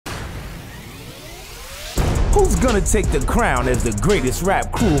Who's gonna take the crown as the greatest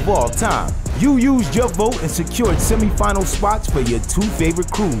rap crew of all time? You used your vote and secured semi-final spots for your two favorite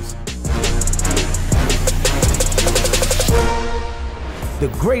crews. The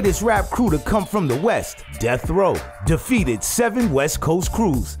greatest rap crew to come from the West, Death Row, defeated 7 West Coast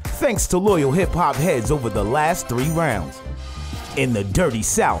crews, thanks to loyal hip-hop heads over the last 3 rounds. In the Dirty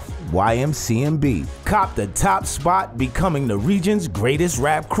South, YMCMB copped the top spot, becoming the region's greatest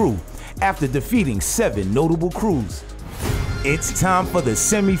rap crew after defeating 7 notable crews. It's time for the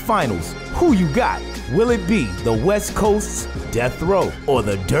semi-finals. Who you got? Will it be the West Coast's Death Row or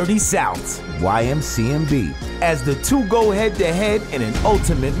the Dirty South's YMCMB? As the two go head-to-head in an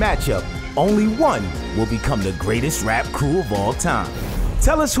ultimate matchup, only one will become the greatest rap crew of all time.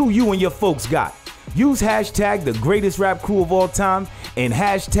 Tell us who you and your folks got. Use hashtag the greatest rap crew of all time and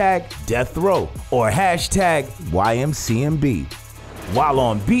hashtag Death Row or hashtag YMCMB. While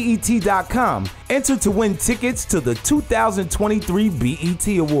on BET.com, enter to win tickets to the 2023 BET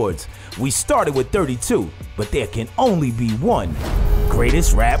Awards. We started with 32, but there can only be one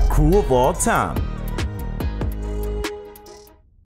greatest rap crew of all time.